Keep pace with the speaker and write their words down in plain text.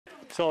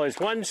So it's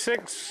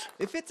 1-6.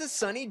 If it's a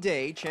sunny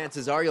day,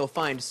 chances are you'll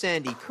find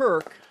Sandy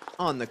Kirk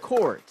on the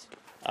court.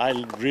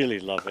 I really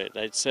love it.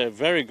 It's a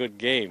very good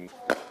game.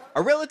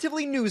 A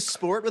relatively new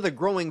sport with a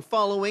growing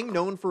following,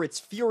 known for its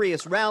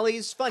furious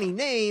rallies, funny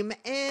name,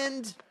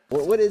 and...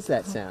 What is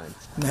that sound?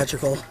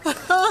 Magical.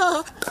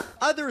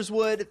 Others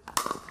would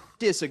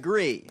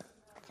disagree.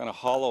 Kind of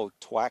hollow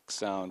twack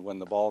sound when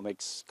the ball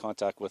makes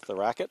contact with the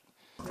racket.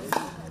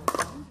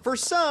 For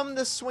some,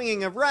 the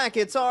swinging of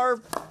rackets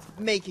are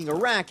making a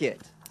racket.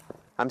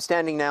 I'm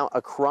standing now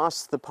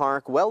across the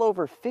park, well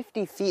over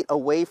 50 feet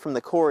away from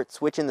the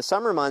courts, which in the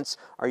summer months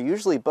are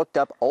usually booked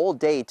up all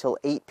day till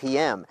 8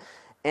 p.m.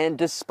 And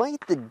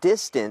despite the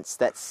distance,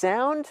 that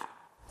sound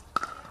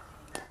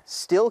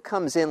still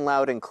comes in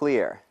loud and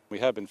clear. We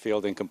have been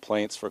fielding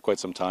complaints for quite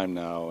some time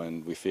now,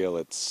 and we feel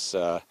it's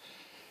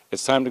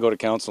time to go to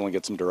council and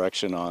get some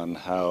direction on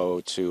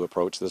how to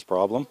approach this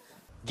problem.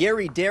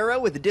 Gary Dara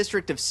with the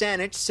District of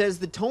Saanich says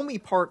the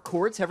Tomey Park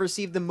courts have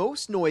received the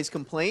most noise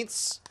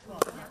complaints,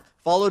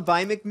 followed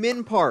by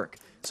McMinn Park.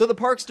 So the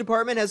Parks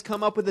Department has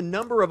come up with a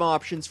number of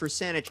options for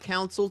Saanich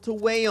Council to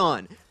weigh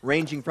on,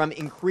 ranging from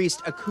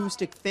increased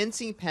acoustic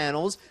fencing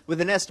panels with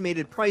an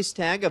estimated price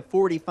tag of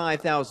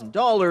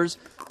 $45,000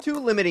 to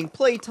limiting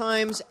play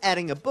times,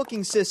 adding a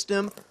booking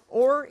system,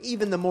 or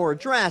even the more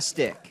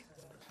drastic.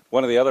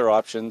 One of the other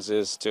options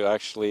is to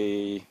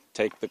actually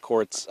take the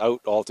courts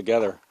out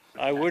altogether.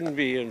 I wouldn't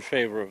be in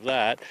favor of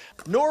that.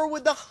 Nor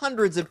would the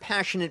hundreds of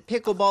passionate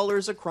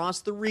pickleballers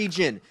across the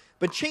region.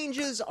 But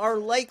changes are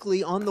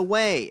likely on the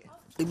way.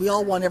 We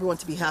all want everyone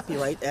to be happy,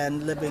 right?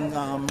 And living,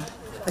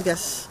 I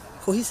guess,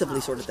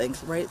 cohesively sort of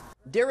things, right?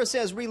 Dara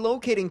says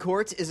relocating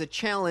courts is a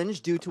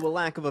challenge due to a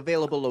lack of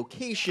available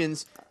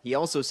locations. He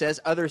also says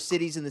other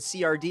cities in the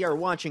CRD are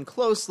watching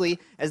closely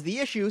as the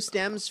issue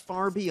stems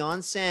far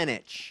beyond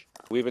Saanich.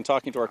 We've been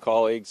talking to our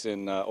colleagues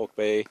in Oak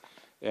Bay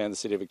and the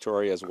City of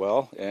Victoria as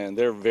well, and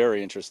they're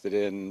very interested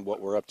in what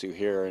we're up to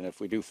here, and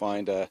if we do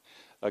find a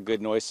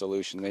good noise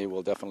solution, they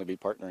will definitely be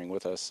partnering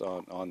with us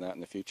on that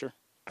in the future.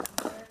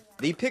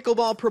 The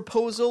pickleball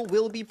proposal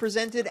will be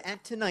presented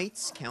at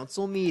tonight's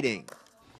council meeting.